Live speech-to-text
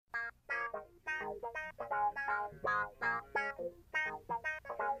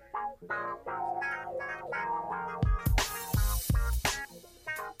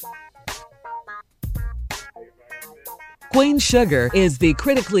Queen Sugar is the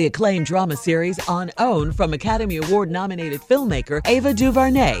critically acclaimed drama series on OWN from Academy Award-nominated filmmaker Ava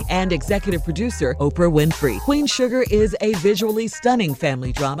DuVernay and executive producer Oprah Winfrey. Queen Sugar is a visually stunning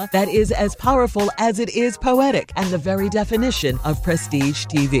family drama that is as powerful as it is poetic and the very definition of prestige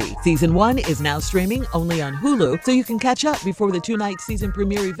TV. Season 1 is now streaming only on Hulu, so you can catch up before the two-night season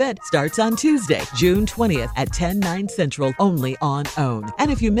premiere event starts on Tuesday, June 20th at 10/9 Central, only on OWN.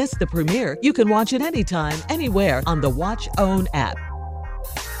 And if you missed the premiere, you can watch it anytime, anywhere on the Watch OWN app.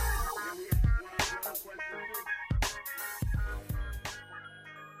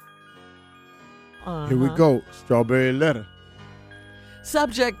 Here we go. Strawberry letter.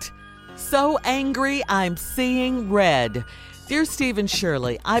 Subject, so angry I'm seeing red. Dear Steve and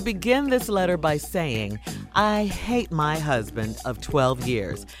Shirley, I begin this letter by saying, I hate my husband of 12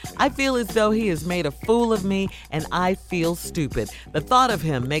 years. I feel as though he has made a fool of me and I feel stupid. The thought of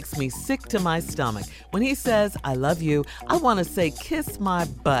him makes me sick to my stomach. When he says, I love you, I want to say, kiss my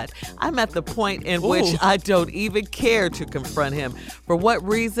butt. I'm at the point in which I don't even care to confront him. For what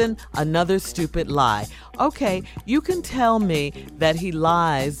reason? Another stupid lie. Okay, you can tell me that he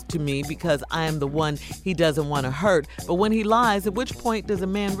lies to me because I am the one he doesn't want to hurt. But when he lies, at which point does a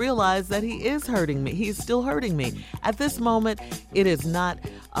man realize that he is hurting me? He is still hurting me. At this moment, it is not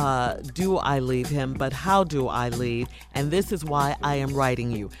do I leave him, but how do I leave? And this is why I am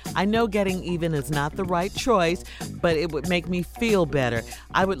writing you. I know getting even is not the right choice, but it would make me feel better.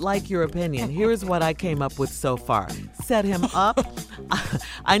 I would like your opinion. Here's what I came up with so far. Set him up.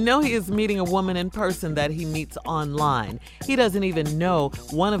 I know he is meeting a woman in person that he meets online. He doesn't even know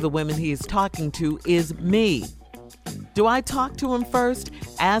one of the women he is talking to is me. Do I talk to him first?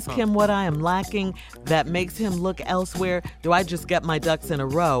 Ask him what I am lacking that makes him look elsewhere? Do I just get my ducks in a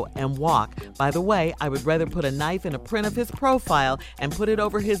row and walk? By the way, I would rather put a knife in a print of his profile and put it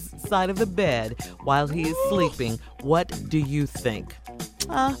over his side of the bed while he is sleeping. What do you think?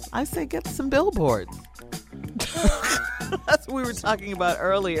 I say get some billboards. That's what we were talking about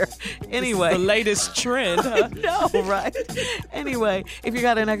earlier. Anyway. The latest trend, huh? No, right? Anyway, if you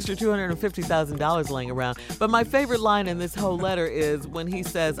got an extra $250,000 laying around. But my favorite line in this whole letter is when he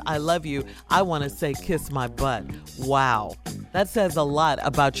says, I love you, I want to say, kiss my butt. Wow. That says a lot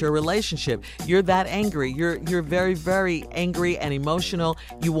about your relationship. You're that angry. You're very, very angry and emotional.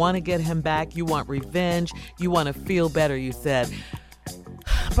 You want to get him back. You want revenge. You want to feel better, you said.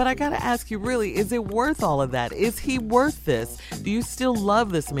 But I gotta ask you, really, is it worth all of that? Is he worth this? Do you still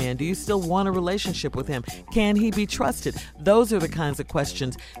love this man? Do you still want a relationship with him? Can he be trusted? Those are the kinds of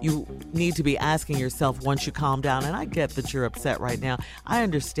questions you need to be asking yourself once you calm down. And I get that you're upset right now. I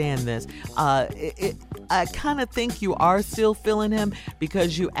understand this. I kind of think you are still feeling him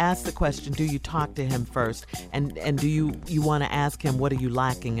because you asked the question, do you talk to him first? And do you want to ask him, what are you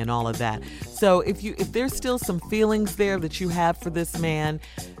lacking and all of that? So if there's still some feelings there that you have for this man,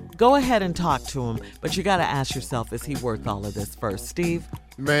 go ahead and talk to him, but you got to ask yourself, is he worth all of this first? Steve?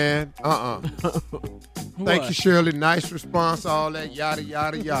 Man, Thank you, Shirley. Nice response, all that, yada,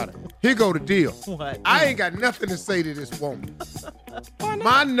 yada, yada. Here go the deal. What? I ain't got nothing to say to this woman.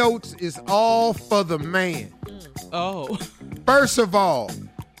 My notes is all for the man. Oh. First of all,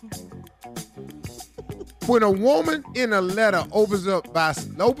 when a woman in a letter opens up by,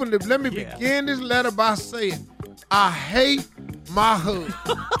 let me begin this letter by saying, I hate my husband.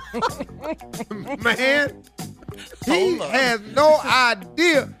 Man, he has no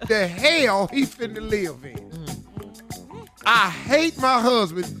idea the hell he finna live in. I hate my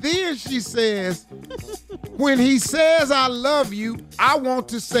husband. Then she says, when he says I love you, I want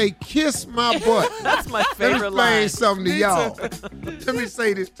to say kiss my butt. That's my favorite line. Let me explain line. something to y'all. Let me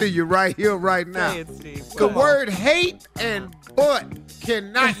say this to you right here, right now. Say it, Steve. The word hate and butt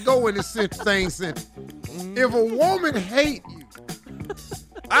cannot go in the same sentence. If a woman hate you,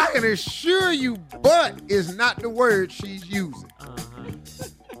 I can assure you butt is not the word she's using.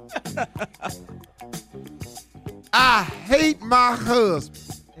 I hate my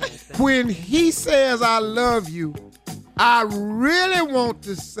husband. When he says I love you, I really want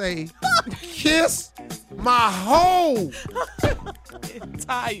to say kiss my whole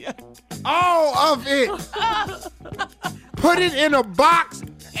Entire. all of it. Put it in a box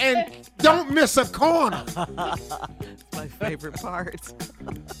and don't miss a corner. My favorite part.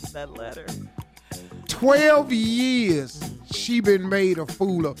 That letter. 12 years she been made a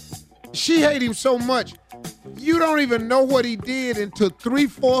fool of. She hate him so much, you don't even know what he did until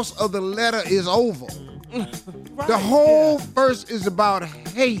 3/4 of the letter is over. Right. The whole verse is about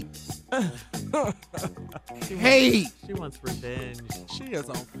hate. hate. She wants revenge. She is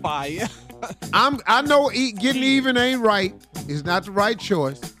on fire. I know getting even ain't right. It's not the right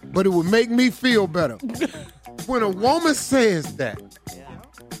choice, but it would make me feel better. When a woman says that,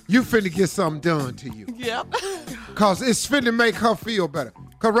 you finna get something done to you. Yep. Because it's finna make her feel better.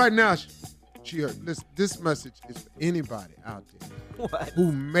 Because right now, this message is for anybody out there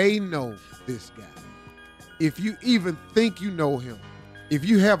who may know this guy. If you even think you know him, if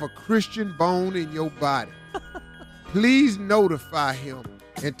you have a Christian bone in your body, please notify him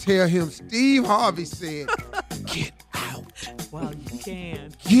and tell him Steve Harvey said, get out. Well, you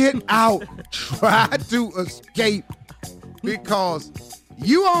can. Get out. Try to escape because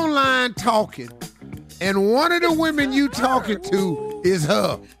you online talking and one of the women you talking to is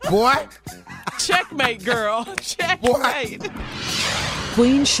her. Boy. Checkmate, girl. Checkmate.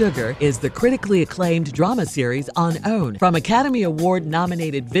 Queen Sugar is the critically acclaimed drama series on OWN. From Academy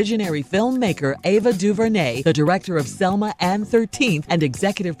Award-nominated visionary filmmaker Ava DuVernay, the director of Selma and 13th, and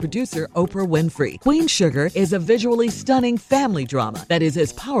executive producer Oprah Winfrey. Queen Sugar is a visually stunning family drama that is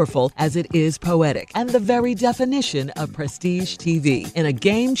as powerful as it is poetic, and the very definition of prestige TV. In a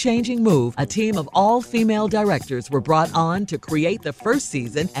game-changing move, a team of all-female directors were brought on to create the first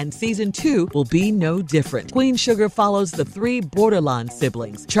season, and season 2 will be no different. Queen Sugar follows the three borderline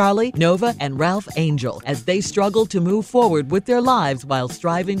siblings, Charlie, Nova, and Ralph Angel, as they struggle to move forward with their lives while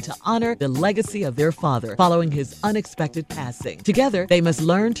striving to honor the legacy of their father following his unexpected passing. Together, they must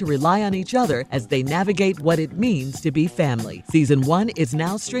learn to rely on each other as they navigate what it means to be family. Season 1 is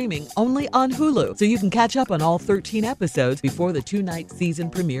now streaming only on Hulu, so you can catch up on all 13 episodes before the two-night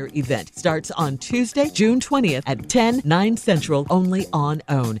season premiere event. Starts on Tuesday, June 20th at 10, 9 Central, only on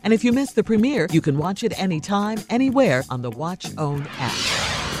OWN. And if you miss the premiere, you can watch it anytime, anywhere on the Watch OWN app.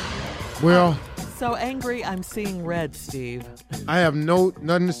 Well, So angry, I'm seeing red, Steve. I have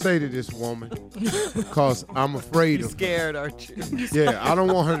nothing to say to this woman because I'm afraid You're of her. scared, aren't you? Yeah, I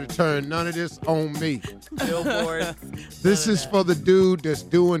don't want her to turn none of this on me. Billboards. This is for the dude that's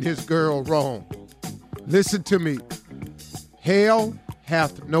doing his girl wrong. Listen to me. Hell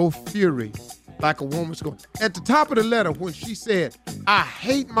hath no fury like a woman's going. At the top of the letter, when she said, I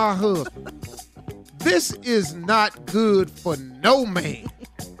hate my husband, this is not good for no man.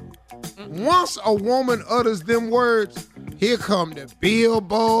 Once a woman utters them words, here come the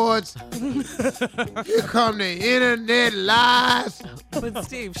billboards, here come the internet lies. But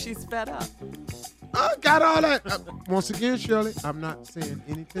Steve, she's fed up. I got all that. Once again, Shirley, I'm not saying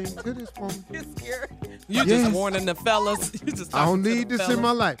anything to this woman. You're scared. You Yes. just warning the fellas. You just I don't talking to need the this in my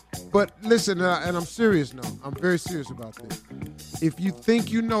fellas. life. But listen, and I'm serious now. I'm very serious about this. If you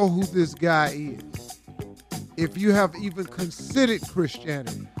think you know who this guy is, if you have even considered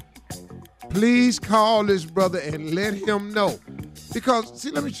Christianity, please call this brother and let him know. Because,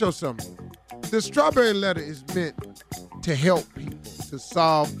 see, let me show something. The strawberry letter is meant to help people, to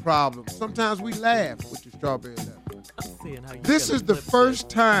solve problems. Sometimes we laugh with the strawberry letter. I'm seeing how you This is the first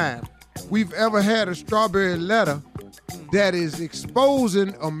time we've ever had a strawberry letter that is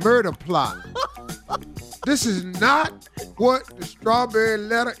exposing a murder plot. This is not what the strawberry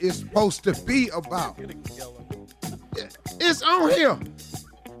letter is supposed to be about. It's on here.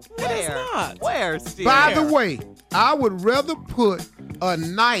 Where? not. Where, Steve? By the way, I would rather put a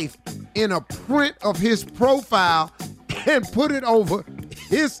knife in a print of his profile and put it over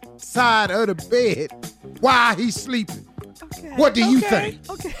his side of the bed while he's sleeping. Okay. What do you Okay. think?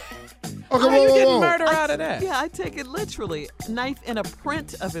 Okay. Okay, How you whoa, getting whoa, whoa. murder out of that? Yeah, I take it literally. Knife in a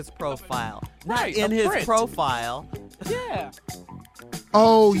print of his profile. Not Right, in a his print. profile. Yeah.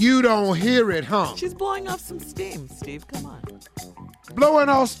 Oh, you don't hear it, huh? She's blowing off some steam, Steve. Come on. Blowing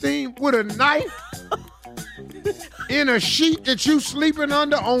off steam with a knife in a sheet that you sleeping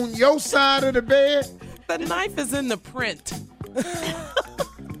under on your side of the bed. The knife is in the print.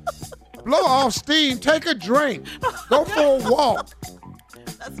 Blow off steam, take a drink, go for a walk.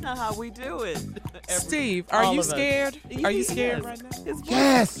 That's not how we do it. Steve, all are of you us. scared? Are you scared Yes. right now? His voice,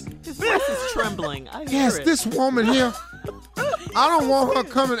 Yes, his voice is trembling. I hear yes, it. this woman here, I don't want her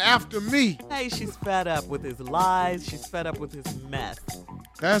coming after me. Hey, she's fed up with his lies. She's fed up with his mess.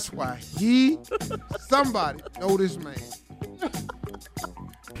 That's why somebody know this man.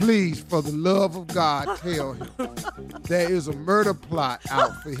 Please, for the love of God, tell him there is a murder plot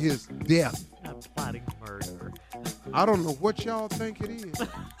out for his death. Not plotting murder. I don't know what y'all think it is.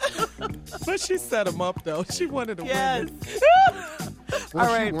 But she set him up, though. She wanted to Yes. win. Well,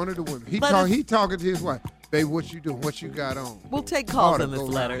 All she right. wanted to win. He Let us- he talking to his wife. Babe, what you doing? What you got on? We'll take calls Oughta on this go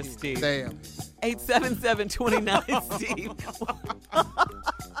letter, down here. Steve. Damn. 877-29-STEVE.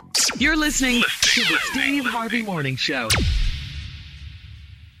 You're listening to the Steve Harvey Morning Show.